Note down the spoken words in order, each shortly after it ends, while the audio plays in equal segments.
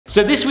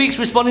So this week's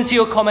responding to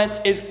your comments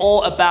is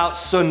all about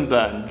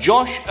sunburn.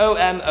 Josh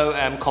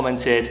OMOM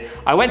commented,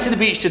 I went to the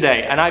beach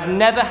today and I've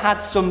never had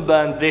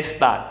sunburn this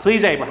bad.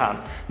 Please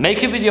Abraham,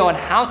 make a video on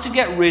how to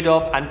get rid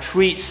of and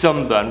treat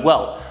sunburn.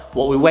 Well,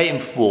 what we're waiting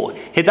for.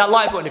 Hit that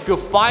like button if you're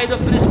fired up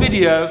for this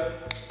video.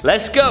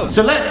 Let's go.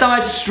 So let's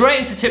dive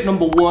straight into tip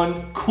number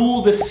one,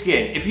 cool the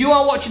skin. If you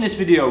are watching this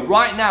video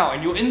right now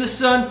and you're in the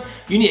sun,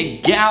 you need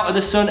to get out of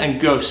the sun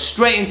and go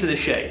straight into the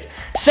shade.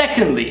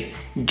 Secondly,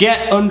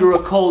 get under a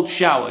cold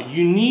shower.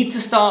 You need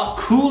to start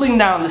cooling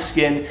down the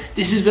skin.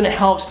 This is going to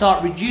help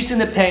start reducing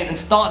the pain and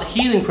start the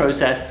healing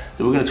process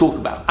that we're going to talk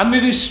about. And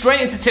moving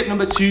straight into tip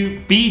number two,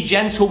 be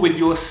gentle with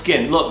your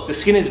skin. Look, the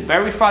skin is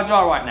very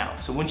fragile right now.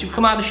 So once you've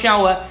come out of the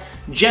shower,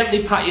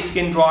 gently pat your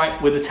skin dry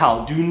with a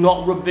towel. Do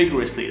not rub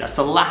vigorously. That's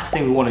the last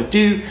thing we want to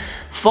do.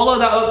 Follow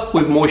that up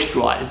with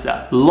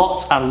moisturizer.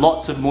 Lots and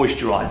lots of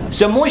moisturizer.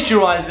 So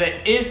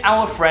moisturizer is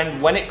our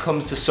friend when it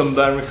comes to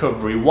sunburn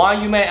recovery. Why,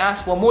 you may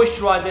ask? Well,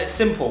 moisturizer is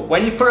simple.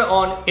 When you put it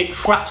on, it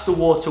traps the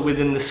water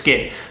within the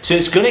skin. So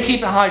it's going to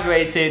keep it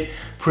hydrated,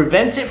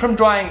 prevent it from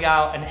drying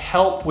out, and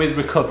help with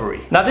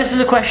recovery. Now, this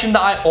is a question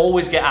that I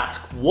always get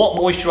asked. What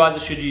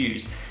moisturizer should you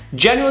use?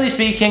 Generally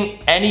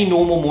speaking, any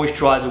normal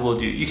moisturizer will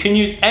do. You can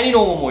use any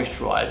normal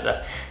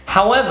moisturizer.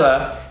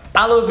 However,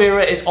 aloe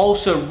vera is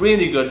also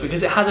really good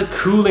because it has a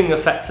cooling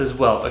effect as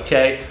well,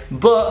 okay?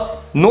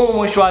 But normal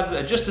moisturizers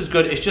are just as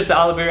good, it's just that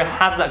aloe vera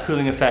has that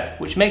cooling effect,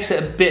 which makes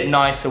it a bit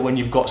nicer when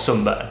you've got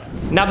sunburn.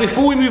 Now,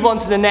 before we move on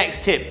to the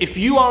next tip, if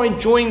you are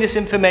enjoying this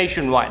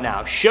information right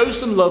now, show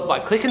some love by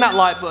clicking that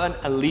like button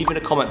and leaving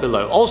a comment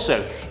below.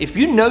 Also, if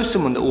you know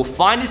someone that will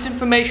find this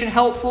information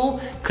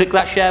helpful, click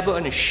that share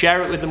button and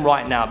share it with them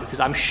right now, because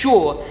I'm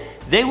sure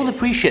they will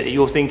appreciate that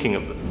you're thinking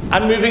of them.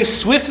 And moving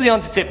swiftly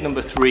on to tip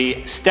number three,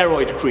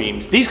 steroid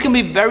creams. These can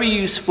be very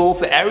useful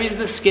for areas of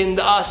the skin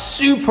that are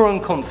super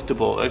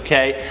uncomfortable,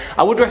 okay?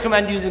 I would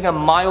recommend using a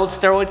mild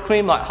steroid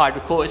cream like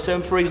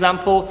hydrocortisone, for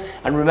example.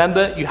 And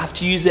remember, you have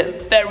to use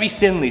it very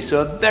thinly,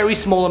 so a very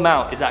small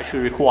amount is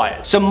actually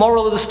required. So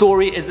moral of the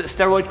story is that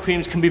steroid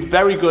creams can be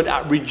very good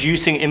at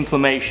reducing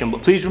inflammation.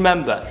 But please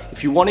remember,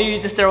 if you want to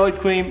use a steroid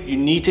cream, you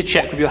need to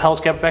check with your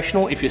healthcare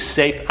professional if you're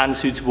safe and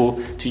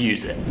suitable to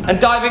use it. And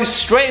diving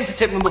straight into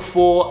tip number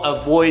four,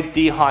 avoid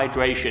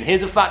dehydration.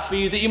 Here's a fact for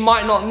you that you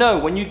might not know.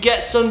 When you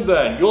get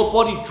sunburn, your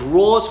body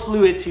draws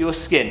fluid to your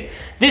skin.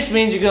 This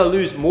means you're going to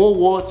lose more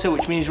water,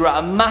 which means you're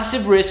at a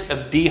massive risk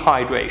of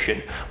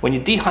dehydration. When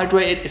you're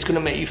dehydrated, it's going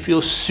to make you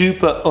feel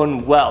super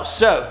unwell.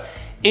 So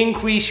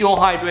increase your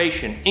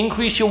hydration,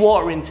 increase your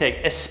water intake,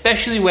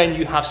 especially when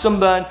you have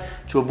sunburn,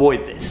 to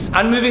avoid this.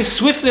 And moving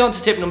swiftly on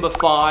to tip number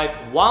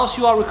five, whilst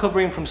you are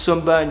recovering from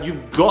sunburn,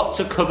 you've got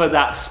to cover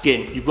that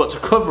skin. You've got to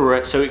cover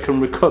it so it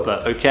can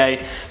recover,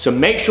 okay? So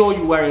make sure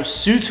you're wearing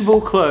suitable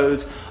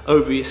clothes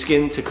over your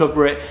skin to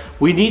cover it.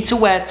 We need to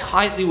wear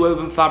tightly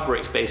woven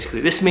fabrics,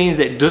 basically. This means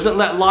that it doesn't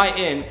let light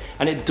in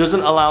and it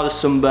doesn't allow the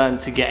sunburn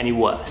to get any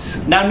worse.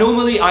 Now,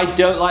 normally I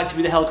don't like to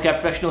be the healthcare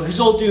professional who's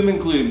all doom and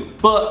gloom,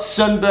 but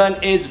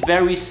sunburn is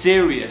very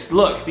serious.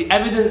 Look, the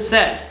evidence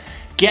says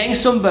getting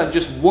sunburned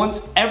just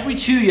once every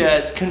 2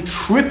 years can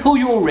triple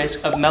your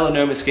risk of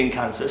melanoma skin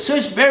cancer. So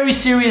it's very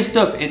serious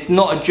stuff, it's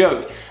not a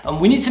joke. And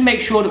we need to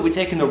make sure that we're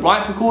taking the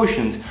right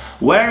precautions,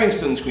 wearing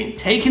sunscreen,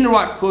 taking the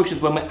right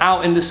precautions when we're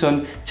out in the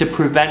sun to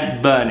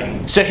prevent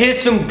burning. So here's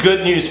some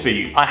good news for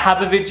you. I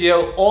have a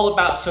video all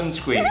about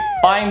sunscreen.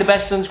 Buying the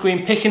best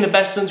sunscreen, picking the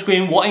best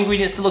sunscreen, what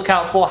ingredients to look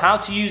out for, how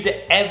to use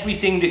it,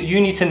 everything that you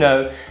need to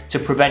know to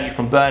prevent you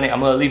from burning.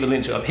 I'm gonna leave a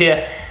link to it up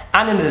here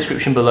and in the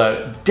description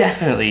below.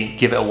 Definitely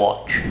give it a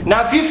watch.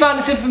 Now, if you found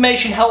this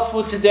information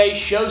helpful today,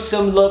 show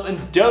some love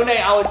and donate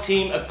our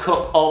team a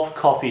cup of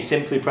coffee.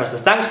 Simply press the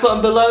thanks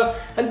button below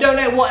and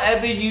donate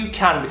whatever you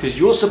can, because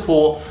your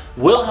support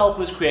will help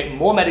us create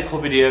more medical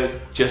videos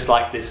just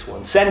like this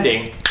one.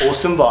 Sending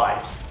awesome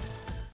vibes.